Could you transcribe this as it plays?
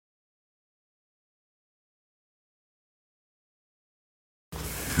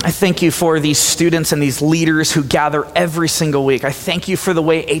I thank you for these students and these leaders who gather every single week. I thank you for the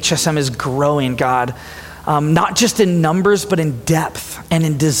way HSM is growing, God. Not just in numbers, but in depth and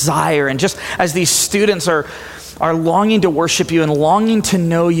in desire. And just as these students are longing to worship you and longing to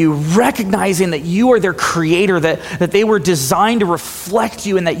know you, recognizing that you are their creator, that they were designed to reflect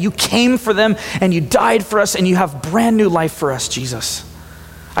you and that you came for them and you died for us and you have brand new life for us, Jesus.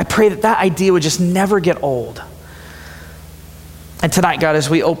 I pray that idea would just never get old. And tonight, God, as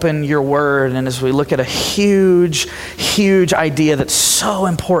we open your word and as we look at a huge, huge idea that's so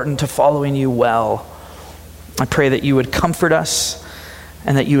important to following you well, I pray that you would comfort us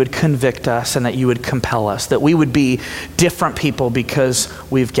and that you would convict us and that you would compel us, that we would be different people because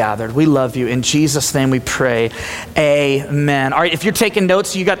we've gathered. We love you. In Jesus' name we pray, amen. All right, if you're taking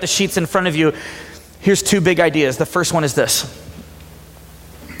notes, you got the sheets in front of you. Here's two big ideas. The first one is this.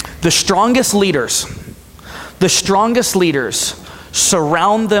 The strongest leaders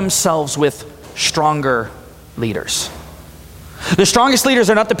surround themselves with stronger leaders. The strongest leaders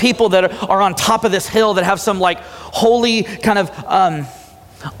are not the people that are on top of this hill that have some like holy kind of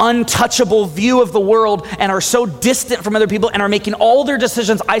untouchable view of the world and are so distant from other people and are making all their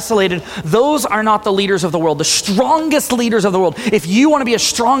decisions isolated. Those are not the leaders of the world. The strongest leaders of the world. If you want to be a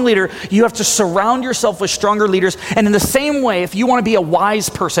strong leader, you have to surround yourself with stronger leaders. And in the same way, if you want to be a wise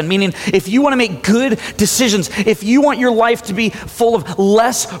person, meaning if you want to make good decisions, if you want your life to be full of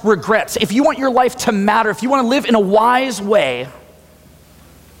less regrets, if you want your life to matter, if you want to live in a wise way,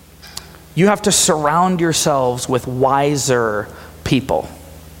 you have to surround yourselves with wiser people.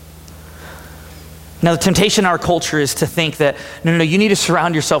 Now, the temptation in our culture is to think that, no, you need to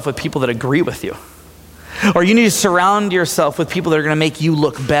surround yourself with people that agree with you. Or you need to surround yourself with people that are going to make you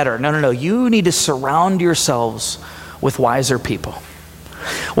look better. No. You need to surround yourselves with wiser people.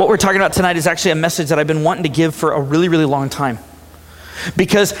 What we're talking about tonight is actually a message that I've been wanting to give for a really, really long time.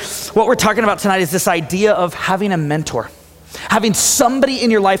 Because what we're talking about tonight is this idea of having a mentor. Having somebody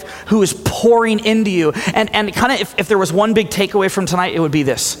in your life who is pouring into you. And kind of if there was one big takeaway from tonight, it would be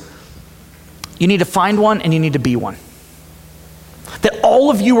this. You need to find one and you need to be one. That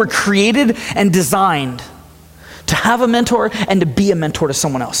all of you were created and designed to have a mentor and to be a mentor to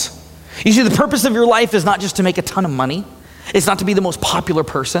someone else. You see, the purpose of your life is not just to make a ton of money. It's not to be the most popular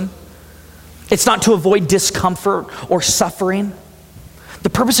person. It's not to avoid discomfort or suffering. The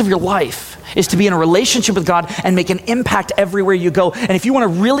purpose of your life is to be in a relationship with God and make an impact everywhere you go. And if you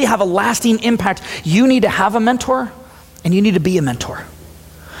want to really have a lasting impact, you need to have a mentor and you need to be a mentor.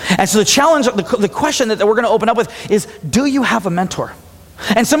 And so the challenge, the question that we're going to open up with is, do you have a mentor?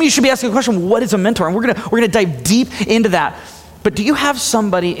 And some of you should be asking the question, what is a mentor? And we're going to dive deep into that. But do you have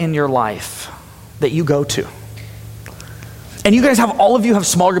somebody in your life that you go to? And you guys all of you have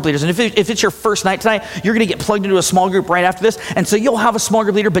small group leaders. And if it's your first night tonight, you're going to get plugged into a small group right after this. And so you'll have a small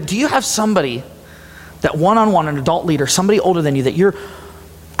group leader. But do you have somebody, that one-on-one, an adult leader, somebody older than you, that you're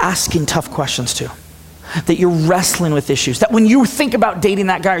asking tough questions to? That you're wrestling with issues, that when you think about dating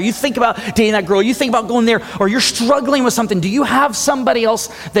that guy, or you think about dating that girl, you think about going there, or you're struggling with something, do you have somebody else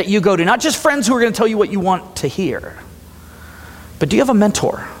that you go to? Not just friends who are going to tell you what you want to hear, but do you have a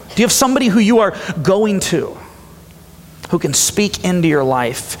mentor? Do you have somebody who you are going to, who can speak into your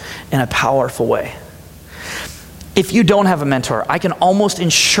life in a powerful way? If you don't have a mentor, I can almost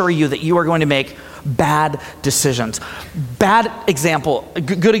ensure you that you are going to make bad decisions. Good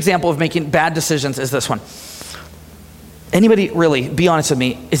example of making bad decisions is this one. Anybody, really, be honest with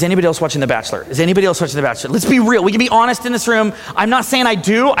me, is anybody else watching The Bachelor? Is anybody else watching The Bachelor? Let's be real. We can be honest in this room. I'm not saying I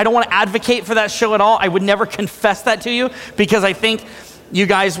do. I don't want to advocate for that show at all. I would never confess that to you because I think you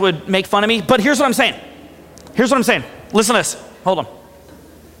guys would make fun of me. But here's what I'm saying. Listen to this. Hold on.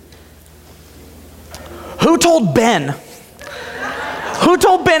 Who told Ben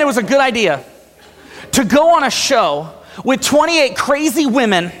it was a good idea to go on a show with 28 crazy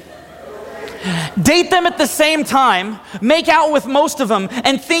women, date them at the same time, make out with most of them,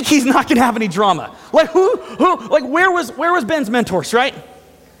 and think he's not going to have any drama? Like where was Ben's mentors, right?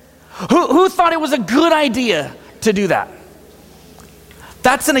 Who thought it was a good idea to do that?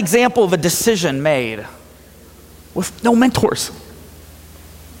 That's an example of a decision made with no mentors.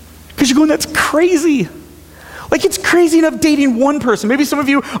 Because you're going, that's crazy. Like, it's crazy enough dating one person. Maybe some of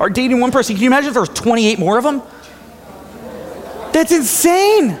you are dating one person. Can you imagine if there was 28 more of them? That's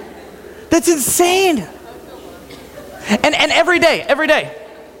insane. And every day,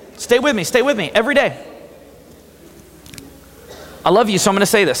 stay with me, every day. I love you, so I'm going to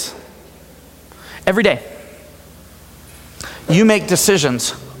say this. Every day, you make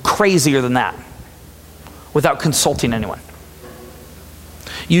decisions crazier than that without consulting anyone.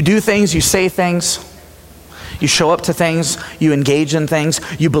 You do things, you say things, You show up to things, you engage in things,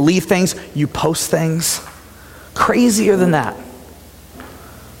 you believe things, you post things. Crazier than that.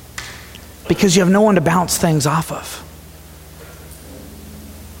 Because you have no one to bounce things off of.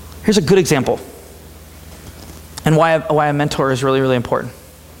 Here's a good example. And why a mentor is really, really important.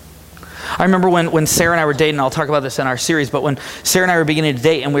 I remember when Sarah and I were dating, I'll talk about this in our series, but when Sarah and I were beginning to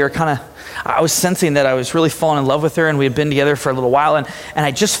date and we were I was sensing that I was really falling in love with her and we had been together for a little while and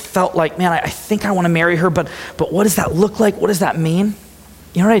I just felt like, man, I think I want to marry her, but what does that look like? What does that mean?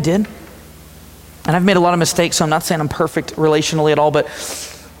 You know what I did? And I've made a lot of mistakes, so I'm not saying I'm perfect relationally at all, but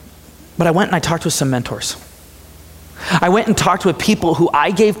I went and I talked with some mentors. I went and talked with people who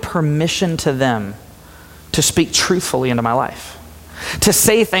I gave permission to them to speak truthfully into my life, to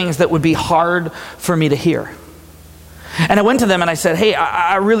say things that would be hard for me to hear. And I went to them and I said, hey,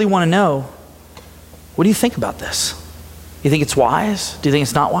 I really want to know, what do you think about this? You think it's wise? Do you think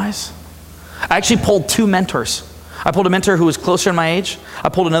it's not wise? I actually pulled two mentors. I pulled a mentor who was closer in my age. I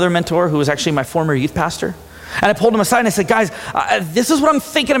pulled another mentor who was actually my former youth pastor. And I pulled them aside and I said, guys, this is what I'm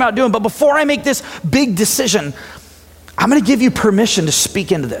thinking about doing, but before I make this big decision, I'm going to give you permission to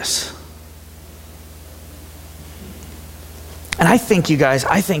speak into this. And I think, you guys,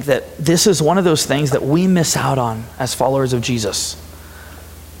 that this is one of those things that we miss out on as followers of Jesus.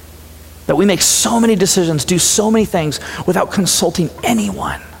 That we make so many decisions, do so many things without consulting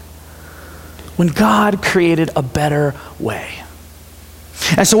anyone, when God created a better way.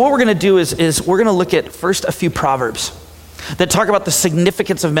 And so what we're going to do is we're going to look at first a few Proverbs that talk about the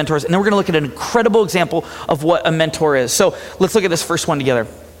significance of mentors, and then we're going to look at an incredible example of what a mentor is. So let's look at this first one together.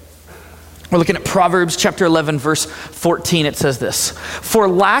 We're looking at Proverbs chapter 11, verse 14. It says this: for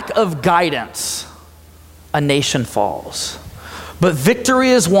lack of guidance, a nation falls, but victory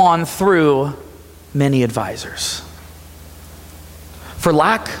is won through many advisors. For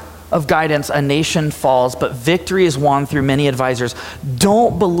lack of guidance, a nation falls, but victory is won through many advisors.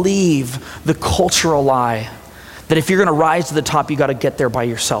 Don't believe the cultural lie that if you're going to rise to the top, you got to get there by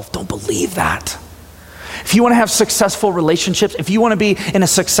yourself. Don't believe that. If you want to have successful relationships, if you want to be in a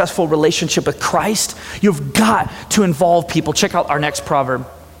successful relationship with Christ, you've got to involve people. Check out our next proverb.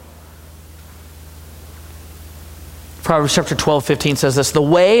 Proverbs chapter 12, 15 says this: the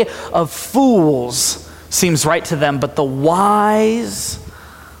way of fools seems right to them, but the wise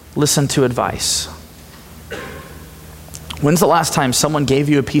listen to advice. When's the last time someone gave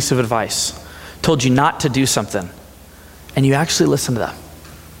you a piece of advice, told you not to do something, and you actually listened to them?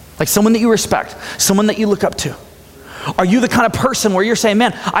 Like someone that you respect, someone that you look up to. Are you the kind of person where you're saying,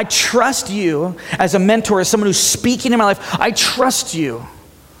 man, I trust you as a mentor, as someone who's speaking in my life, I trust you.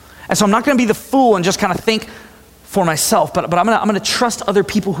 And so I'm not going to be the fool and just kind of think for myself, but I'm going to trust other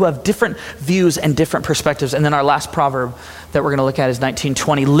people who have different views and different perspectives. And then our last proverb that we're going to look at is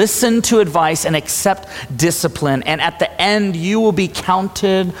 19:20. Listen to advice and accept discipline, and at the end you will be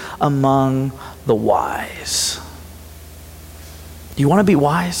counted among the wise. Do you want to be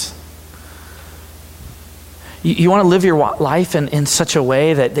wise? You want to live your life in such a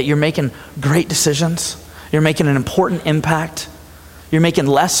way that you're making great decisions, you're making an important impact, you're making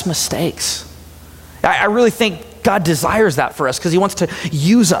less mistakes. I really think God desires that for us because he wants to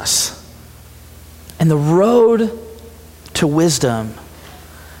use us. And the road to wisdom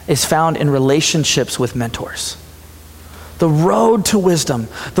is found in relationships with mentors. The road to wisdom,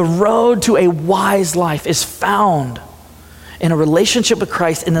 the road to a wise life is found in a relationship with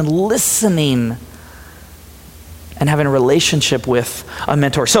Christ and then listening and having a relationship with a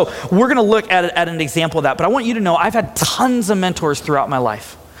mentor. So we're going to look at an example of that, but I want you to know I've had tons of mentors throughout my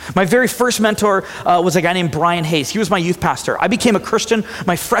life. My very first mentor was a guy named Brian Hayes. He was my youth pastor. I became a Christian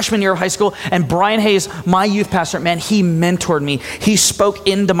my freshman year of high school, and Brian Hayes, my youth pastor, man, he mentored me. He spoke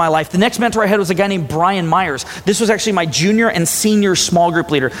into my life. The next mentor I had was a guy named Brian Myers. This was actually my junior and senior small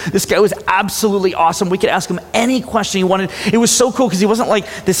group leader. This guy was absolutely awesome. We could ask him any question he wanted. It was so cool because he wasn't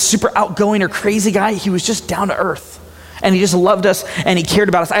like this super outgoing or crazy guy. He was just down to earth. And he just loved us and he cared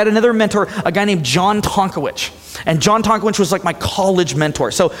about us. I had another mentor, a guy named John Tonkowich. And John Tonkowich was like my college mentor.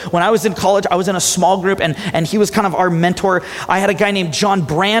 So when I was in college, I was in a small group and he was kind of our mentor. I had a guy named John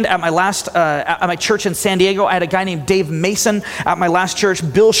Brand at my church in San Diego. I had a guy named Dave Mason at my last church,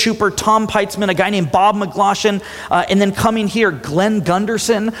 Bill Schuper, Tom Peitzman, a guy named Bob McGloshin, and then coming here, Glenn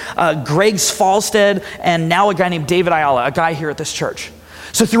Gunderson, Greg Falstead, and now a guy named David Ayala, a guy here at this church.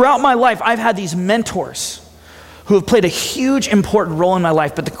 So throughout my life, I've had these mentors who have played a huge, important role in my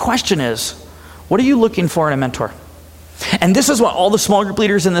life. But the question is, what are you looking for in a mentor? And this is what all the small group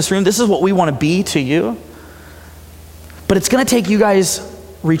leaders in this room, this is what we want to be to you. But it's going to take you guys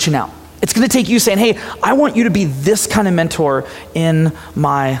reaching out. It's going to take you saying, hey, I want you to be this kind of mentor in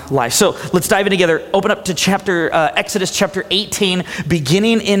my life. So let's dive in together. Open up to Exodus chapter 18,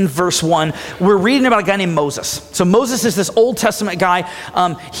 beginning in verse 1. We're reading about a guy named Moses. So Moses is this Old Testament guy.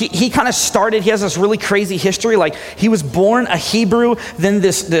 He kind of started, he has this really crazy history. Like, he was born a Hebrew, then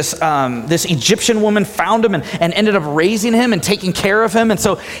this Egyptian woman found him and ended up raising him and taking care of him. And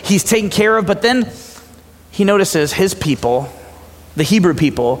so he's taken care of, but then he notices his people, the Hebrew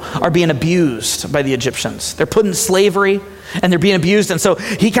people, are being abused by the Egyptians. They're put in slavery and they're being abused. And so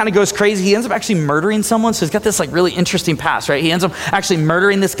he kind of goes crazy. He ends up actually murdering someone. So he's got this like really interesting past, right? He ends up actually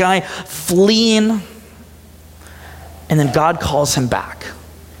murdering this guy, fleeing. And then God calls him back.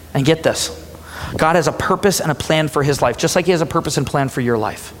 And get this, God has a purpose and a plan for his life, just like he has a purpose and plan for your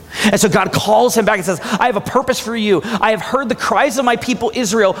life. And so God calls him back and says, I have a purpose for you. I have heard the cries of my people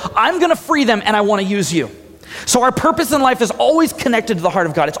Israel. I'm going to free them and I want to use you. So our purpose in life is always connected to the heart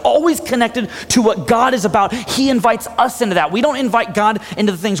of God. It's always connected to what God is about. He invites us into that. We don't invite God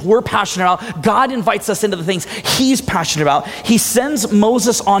into the things we're passionate about. God invites us into the things he's passionate about. He sends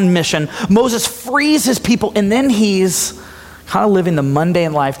Moses on mission. Moses frees his people, and then he's kind of living the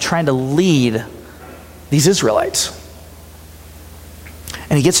mundane life trying to lead these Israelites.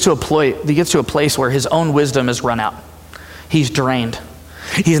 And he gets to a place where his own wisdom is run out. He's drained.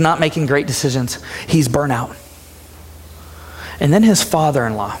 He's not making great decisions. He's burnt out. And then his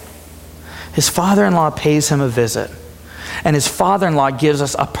father-in-law pays him a visit. And his father-in-law gives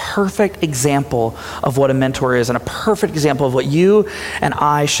us a perfect example of what a mentor is and a perfect example of what you and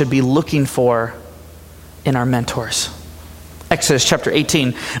I should be looking for in our mentors. Exodus chapter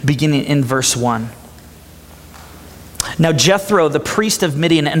 18, beginning in verse 1. Now Jethro, the priest of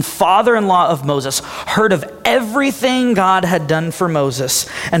Midian and father-in-law of Moses, heard of everything God had done for Moses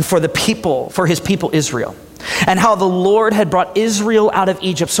and for his people Israel, and how the Lord had brought Israel out of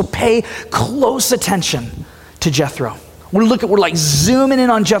Egypt. So pay close attention to Jethro. We're like zooming in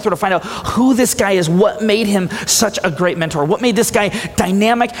on Jethro to find out who this guy is, what made him such a great mentor, what made this guy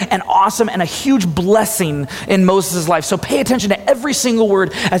dynamic and awesome and a huge blessing in Moses' life. So pay attention to every single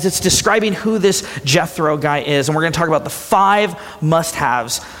word as it's describing who this Jethro guy is. And we're going to talk about the 5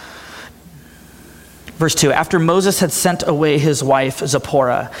 must-haves. Verse 2, after Moses had sent away his wife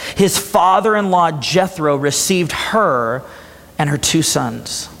Zipporah, his father-in-law Jethro received her and her 2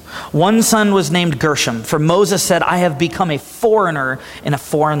 sons. One son was named Gershom, for Moses said, I have become a foreigner in a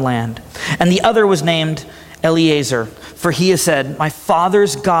foreign land. And the other was named Eleazar, for he has said, my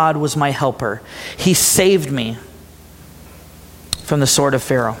father's God was my helper. He saved me from the sword of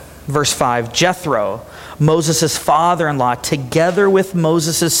Pharaoh. Verse 5, Jethro, Moses' father-in-law, together with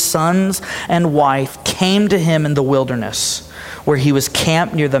Moses' sons and wife, came to him in the wilderness, where he was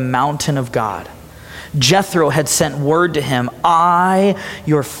camped near the mountain of God. Jethro had sent word to him, I,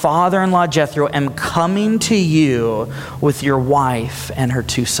 your father-in-law Jethro, am coming to you with your wife and her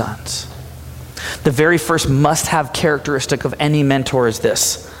 2 sons. The very first must-have characteristic of any mentor is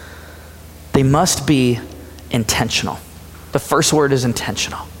this. They must be intentional. The first word is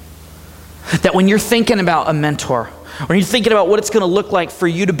intentional. That when you're thinking about a mentor, when you're thinking about what it's going to look like for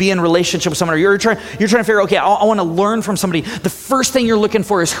you to be in relationship with someone, or you're trying to figure, okay, I want to learn from somebody, the first thing you're looking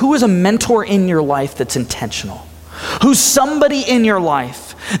for is who is a mentor in your life that's intentional? Who's somebody in your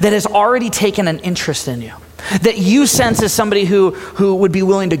life that has already taken an interest in you, that you sense is somebody who would be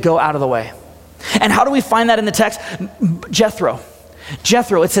willing to go out of the way? And how do we find that in the text? Jethro,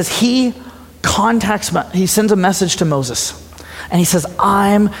 it says he sends a message to Moses, and he says,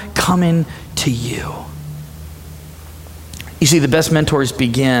 I'm coming to you. You see, the best mentors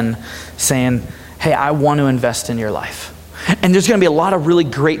begin saying, hey, I want to invest in your life. And there's going to be a lot of really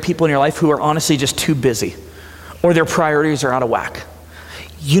great people in your life who are honestly just too busy, or their priorities are out of whack.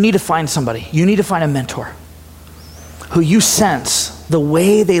 You need to find somebody. You need to find a mentor who you sense the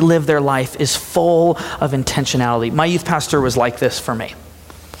way they live their life is full of intentionality. My youth pastor was like this for me.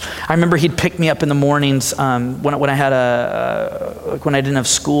 I remember he'd pick me up in the mornings when I didn't have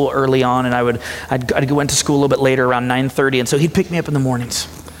school early on, and I'd go into school a little bit later around 9:30, and so he'd pick me up in the mornings.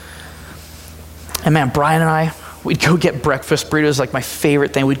 And man, Brian and I, we'd go get breakfast burritos, like my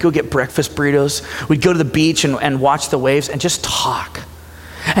favorite thing. We'd go get breakfast burritos. We'd go to the beach and watch the waves and just talk.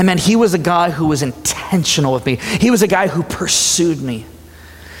 And man, he was a guy who was intentional with me. He was a guy who pursued me.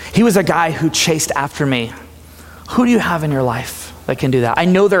 He was a guy who chased after me. Who do you have in your life that can do that? I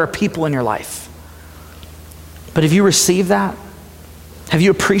know there are people in your life. But have you received that? Have you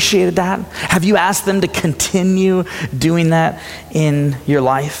appreciated that? Have you asked them to continue doing that in your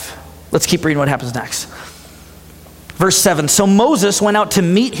life? Let's keep reading what happens next. Verse 7, so Moses went out to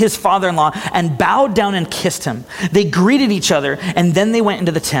meet his father-in-law and bowed down and kissed him. They greeted each other, and then they went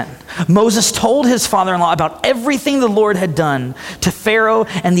into the tent. Moses told his father-in-law about everything the Lord had done to Pharaoh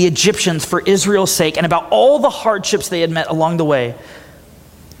and the Egyptians for Israel's sake, and about all the hardships they had met along the way,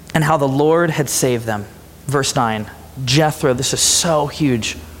 and how the Lord had saved them. Verse 9, Jethro, this is so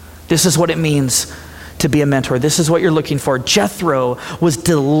huge. This is what it means to be a mentor. This is what you're looking for. Jethro was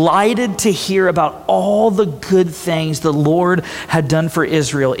delighted to hear about all the good things the Lord had done for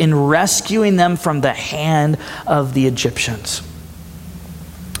Israel in rescuing them from the hand of the Egyptians.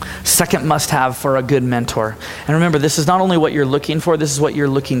 Second must-have for a good mentor. And remember, this is not only what you're looking for, this is what you're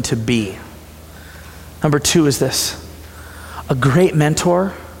looking to be. Number 2 is this. A great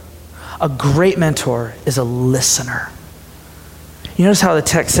mentor is a listener. You notice how the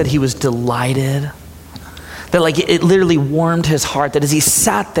text said he was delighted? That like it literally warmed his heart, that as he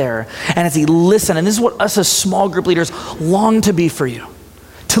sat there and as he listened, and this is what us as small group leaders long to be for you,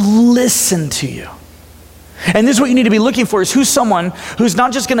 to listen to you. And this is what you need to be looking for, is who's someone who's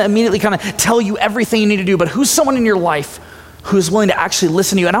not just gonna immediately kind of tell you everything you need to do, but who's someone in your life who's willing to actually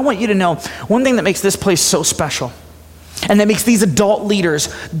listen to you. And I want you to know, one thing that makes this place so special, and that makes these adult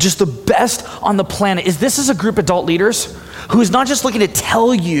leaders just the best on the planet, is this is a group of adult leaders who is not just looking to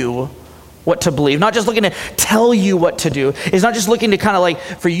tell you what to believe, not just looking to tell you what to do. It's not just looking to kind of like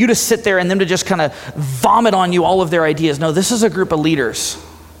for you to sit there and them to just kind of vomit on you all of their ideas. No, this is a group of leaders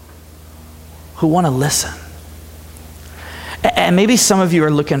who want to listen. And maybe some of you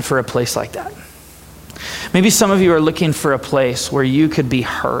are looking for a place like that. Maybe some of you are looking for a place where you could be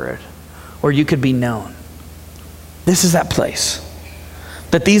heard, or you could be known. This is that place.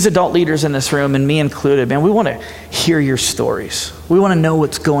 That these adult leaders in this room, and me included, man, we want to hear your stories. We want to know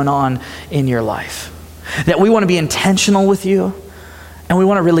what's going on in your life. That we want to be intentional with you, and we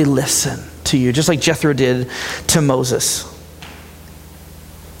want to really listen to you, just like Jethro did to Moses.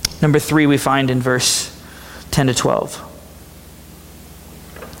 Number 3 we find in verse 10 to 12.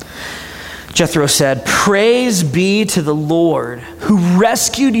 Jethro said, "Praise be to the Lord who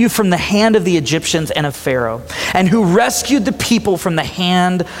rescued you from the hand of the Egyptians and of Pharaoh, and who rescued the people from the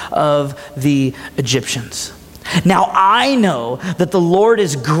hand of the Egyptians. Now I know that the Lord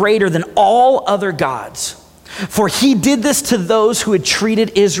is greater than all other gods, for he did this to those who had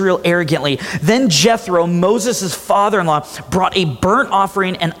treated Israel arrogantly." Then Jethro, Moses' father-in-law, brought a burnt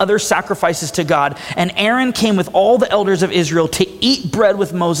offering and other sacrifices to God. And Aaron came with all the elders of Israel to eat bread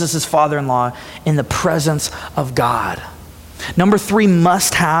with Moses' father-in-law in the presence of God. Number 3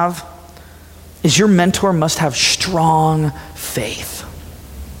 must have is your mentor must have strong faith.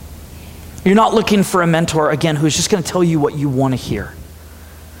 You're not looking for a mentor, again, who's just going to tell you what you want to hear,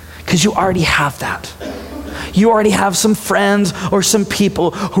 because you already have that. You already have some friends or some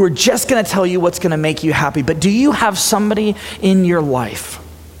people who are just going to tell you what's going to make you happy. But do you have somebody in your life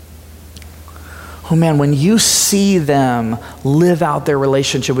who, man, when you see them live out their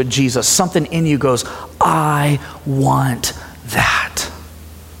relationship with Jesus, something in you goes, I want that.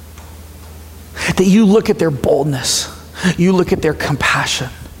 That you look at their boldness, you look at their compassion,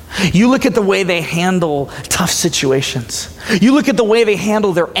 you look at the way they handle tough situations. You look at the way they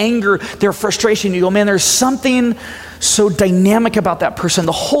handle their anger, their frustration. You go, man, there's something so dynamic about that person.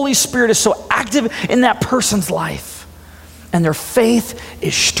 The Holy Spirit is so active in that person's life, and their faith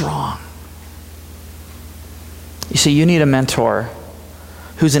is strong. You see, you need a mentor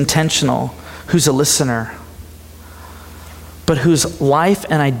who's intentional, who's a listener, but whose life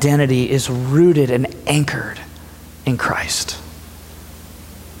and identity is rooted and anchored in Christ.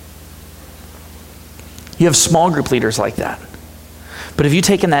 You have small group leaders like that. But have you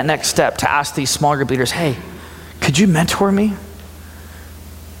taken that next step to ask these small group leaders, hey, could you mentor me?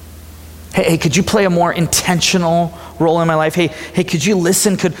 Hey, could you play a more intentional role in my life? Hey, could you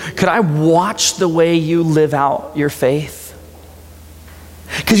listen? Could I watch the way you live out your faith?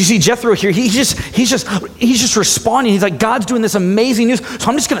 Because you see Jethro here, he's just responding. He's like, God's doing this amazing news, so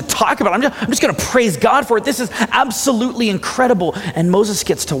I'm just going to talk about it. I'm just going to praise God for it. This is absolutely incredible. And Moses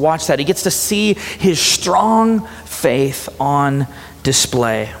gets to watch that. He gets to see his strong faith on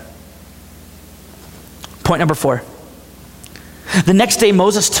display. Point number 4. The next day,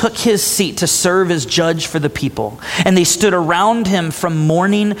 Moses took his seat to serve as judge for the people, and they stood around him from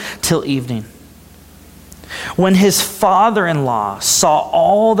morning till evening. When his father-in-law saw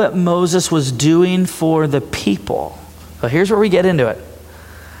all that Moses was doing for the people, so here's where we get into it.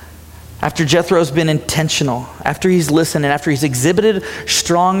 After Jethro's been intentional, after he's listened, and after he's exhibited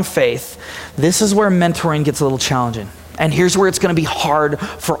strong faith, this is where mentoring gets a little challenging. And here's where it's going to be hard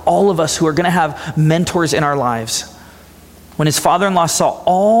for all of us who are going to have mentors in our lives. When his father-in-law saw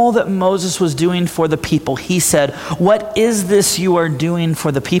all that Moses was doing for the people, he said, "What is this you are doing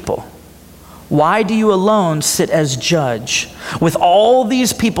for the people? Why do you alone sit as judge with all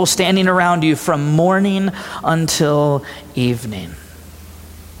these people standing around you from morning until evening?"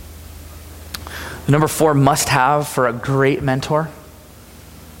 The number 4 must-have for a great mentor: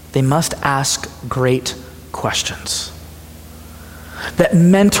 they must ask great questions. That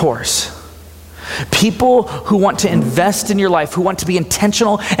mentors, people who want to invest in your life, who want to be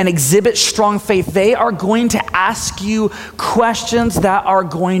intentional and exhibit strong faith, they are going to ask you questions that are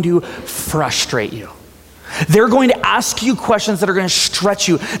going to frustrate you. They're going to ask you questions that are going to stretch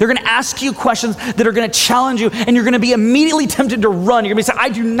you. They're going to ask you questions that are going to challenge you, and you're going to be immediately tempted to run. You're going to be saying, "I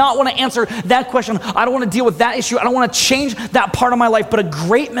do not want to answer that question. I don't want to deal with that issue. I don't want to change that part of my life." But a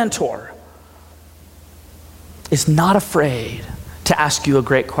great mentor is not afraid to ask you a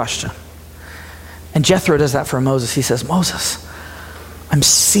great question. And Jethro does that for Moses. He says, "Moses, I'm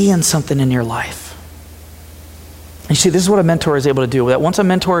seeing something in your life." And you see, this is what a mentor is able to do. That once a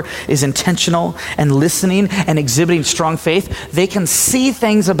mentor is intentional and listening and exhibiting strong faith, they can see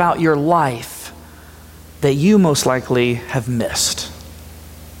things about your life that you most likely have missed.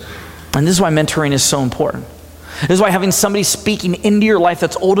 And this is why mentoring is so important. This is why having somebody speaking into your life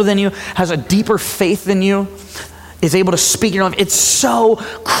that's older than you, has a deeper faith than you, is able to speak in your life, it's so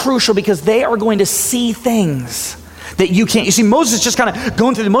crucial, because they are going to see things that you can't. You see, Moses is just kind of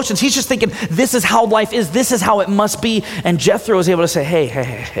going through the motions. He's just thinking, this is how life is, this is how it must be. And Jethro is able to say,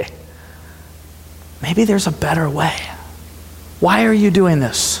 hey, maybe there's a better way. Why are you doing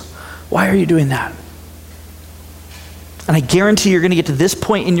this? Why are you doing that? And I guarantee you're going to get to this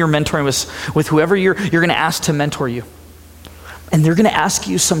point in your mentoring with whoever you're going to ask to mentor you. And they're going to ask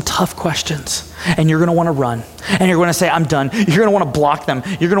you some tough questions. And you're going to want to run. And you're going to say, "I'm done." You're going to want to block them.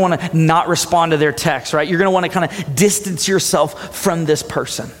 You're going to want to not respond to their text, right? You're going to want to kind of distance yourself from this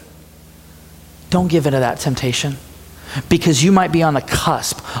person. Don't give in to that temptation, because you might be on the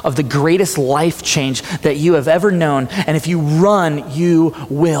cusp of the greatest life change that you have ever known. And if you run, you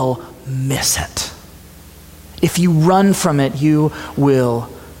will miss it. If you run from it, you will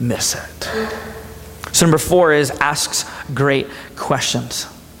miss it. So number 4 is asks great questions.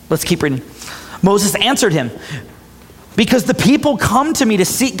 Let's keep reading. Moses answered him, "Because the people come to me to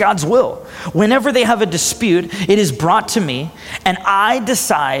seek God's will. Whenever they have a dispute, it is brought to me, and I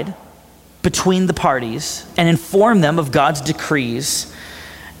decide between the parties and inform them of God's decrees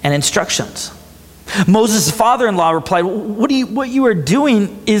and instructions." Moses' father-in-law replied, what you are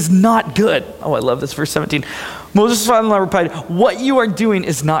doing is not good." Oh, I love this, verse 17. Moses' father-in-law replied, "What you are doing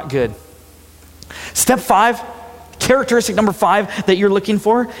is not good." Step 5, characteristic number 5 that you're looking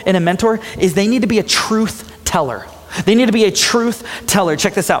for in a mentor is they need to be a truth teller. They need to be a truth teller.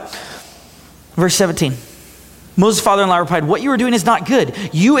 Check this out. Verse 17. Moses' father-in-law replied, "What you are doing is not good.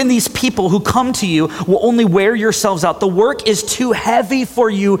 You and these people who come to you will only wear yourselves out. The work is too heavy for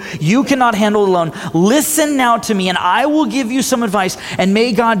you. You cannot handle it alone. Listen now to me, and I will give you some advice, and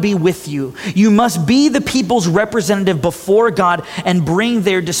may God be with you. You must be the people's representative before God and bring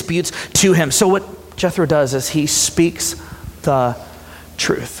their disputes to him." So what Jethro does is he speaks the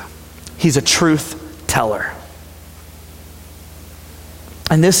truth. He's a truth teller.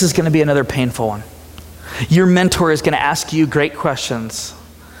 And this is going to be another painful one. Your mentor is going to ask you great questions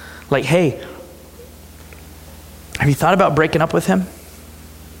like, "Hey, have you thought about breaking up with him?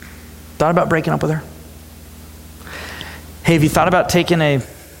 Thought about breaking up with her? Hey, have you thought about taking a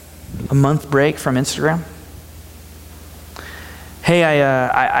month break from Instagram? Hey,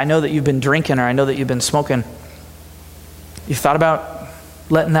 I know that you've been drinking, or I know that you've been smoking. You thought about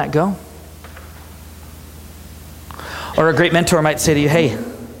letting that go?" Or a great mentor might say to you, "Hey,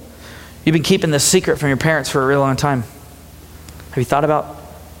 you've been keeping this secret from your parents for a real long time. Have you thought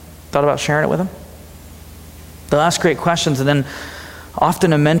about sharing it with them?" They'll ask great questions, and then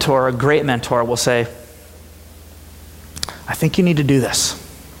often a great mentor will say, "I think you need to do this.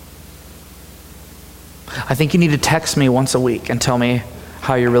 I think you need to text me once a week and tell me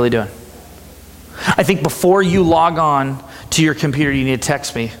how you're really doing. I think before you log on to your computer, you need to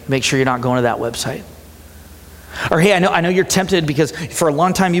text me. Make sure you're not going to that website." Or, "Hey, I know you're tempted because for a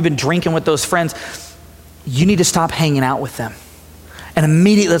long time you've been drinking with those friends. You need to stop hanging out with them." And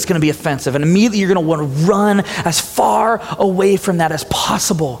immediately that's going to be offensive. And immediately you're going to want to run as far away from that as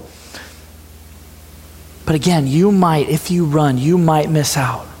possible. But again, if you run, you might miss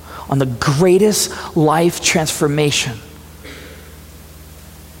out on the greatest life transformation.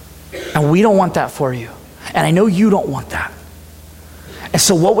 And we don't want that for you. And I know you don't want that. And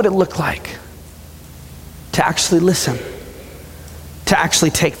so what would it look like to actually listen, to actually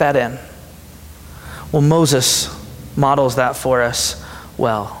take that in? Well, Moses models that for us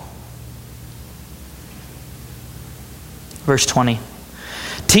well. Verse 20.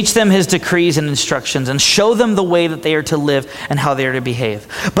 Teach them his decrees and instructions, and show them the way that they are to live and how they are to behave.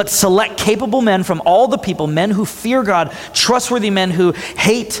 But select capable men from all the people, men who fear God, trustworthy men who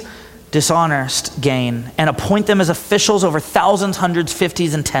hate dishonest gain, and appoint them as officials over thousands, hundreds,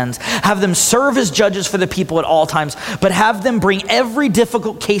 fifties, and tens. Have them serve as judges for the people at all times, but have them bring every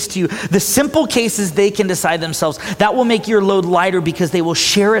difficult case to you. The simple cases they can decide themselves. That will make your load lighter because they will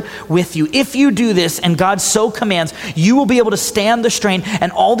share it with you. If you do this, and God so commands, you will be able to stand the strain,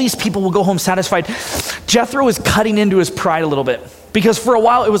 and all these people will go home satisfied. Jethro is cutting into his pride a little bit, because for a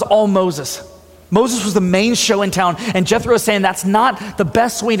while it was all Moses. Moses was the main show in town, and Jethro is saying that's not the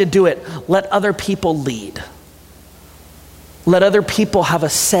best way to do it. Let other people lead. Let other people have a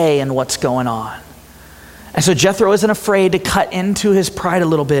say in what's going on. And so Jethro isn't afraid to cut into his pride a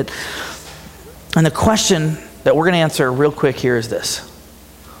little bit. And the question that we're going to answer real quick here is this.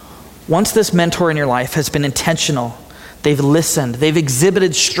 Once this mentor in your life has been intentional, they've listened, they've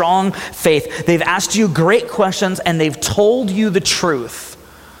exhibited strong faith, they've asked you great questions, and they've told you the truth,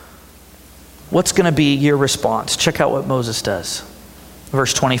 what's going to be your response? Check out what Moses does.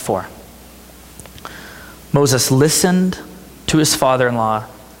 Verse 24. Moses listened to his father-in-law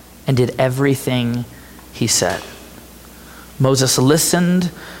and did everything he said. Moses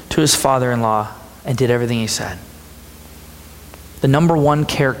listened to his father-in-law and did everything he said. The number one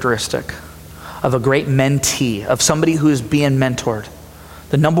characteristic of a great mentee, of somebody who is being mentored,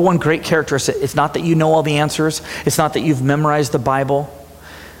 the number one great characteristic is not that you know all the answers. It's not that you've memorized the Bible.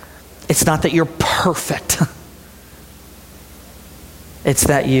 It's not that you're perfect. It's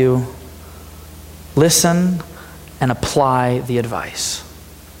that you listen and apply the advice.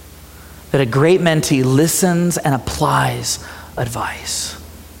 That a great mentee listens and applies advice.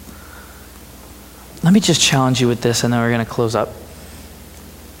 Let me just challenge you with this, and then we're going to close up.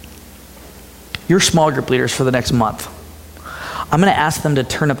 Your small group leaders for the next month, I'm going to ask them to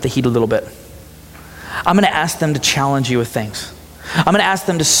turn up the heat a little bit. I'm going to ask them to challenge you with things. I'm going to ask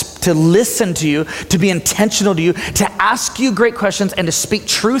them to listen to you, to be intentional to you, to ask you great questions, and to speak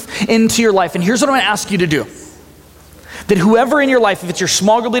truth into your life. And here's what I'm going to ask you to do. That whoever in your life, if it's your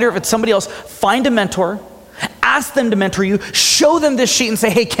small group leader, if it's somebody else, find a mentor, ask them to mentor you, show them this sheet and say,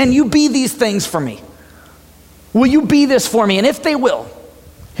 hey, can you be these things for me? Will you be this for me? And if they will,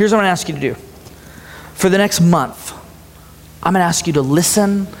 here's what I'm going to ask you to do. For the next month, I'm going to ask you to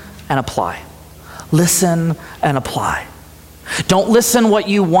listen and apply. Listen and apply. Don't listen what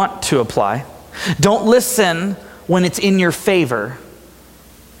you want to apply. Don't listen when it's in your favor.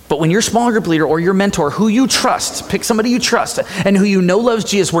 But when your small group leader or your mentor, who you trust, pick somebody you trust and who you know loves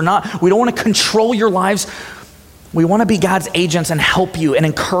Jesus, we don't want to control your lives. We want to be God's agents and help you and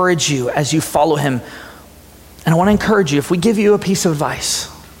encourage you as you follow him. And I want to encourage you, if we give you a piece of advice,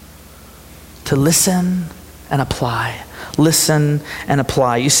 to listen and apply. Listen and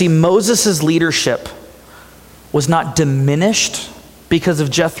apply. You see, Moses' leadership was not diminished because of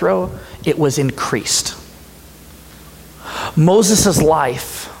Jethro, it was increased. Moses'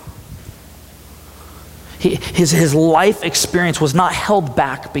 life, his life experience was not held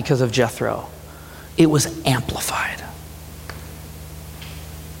back because of Jethro, it was amplified.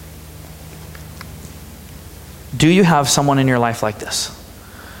 Do you have someone in your life like this?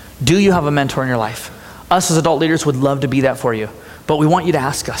 Do you have a mentor in your life? Us as adult leaders would love to be that for you, but we want you to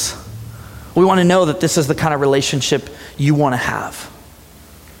ask us. We want to know that this is the kind of relationship you want to have.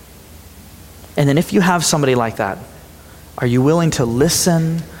 And then if you have somebody like that, are you willing to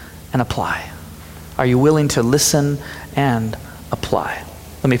listen and apply? Are you willing to listen and apply?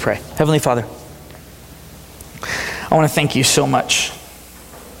 Let me pray. Heavenly Father, I want to thank you so much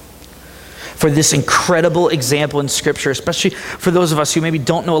for this incredible example in Scripture, especially for those of us who maybe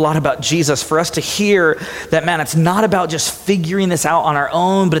don't know a lot about Jesus, for us to hear that, man, it's not about just figuring this out on our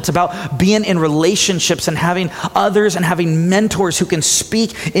own, but it's about being in relationships and having others and having mentors who can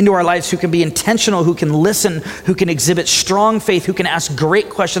speak into our lives, who can be intentional, who can listen, who can exhibit strong faith, who can ask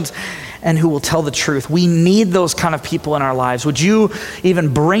great questions, and who will tell the truth. We need those kind of people in our lives. Would you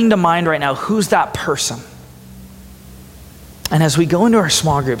even bring to mind right now, who's that person? And as we go into our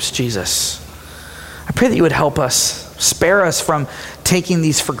small groups, Jesus, I pray that you would help us, spare us from taking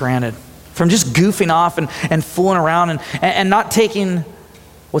these for granted, from just goofing off and fooling around and not taking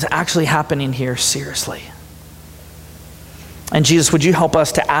what's actually happening here seriously. And Jesus, would you help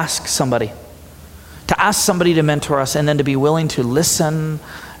us to ask somebody to mentor us, and then to be willing to listen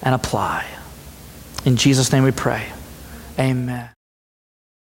and apply. In Jesus' name we pray. Amen.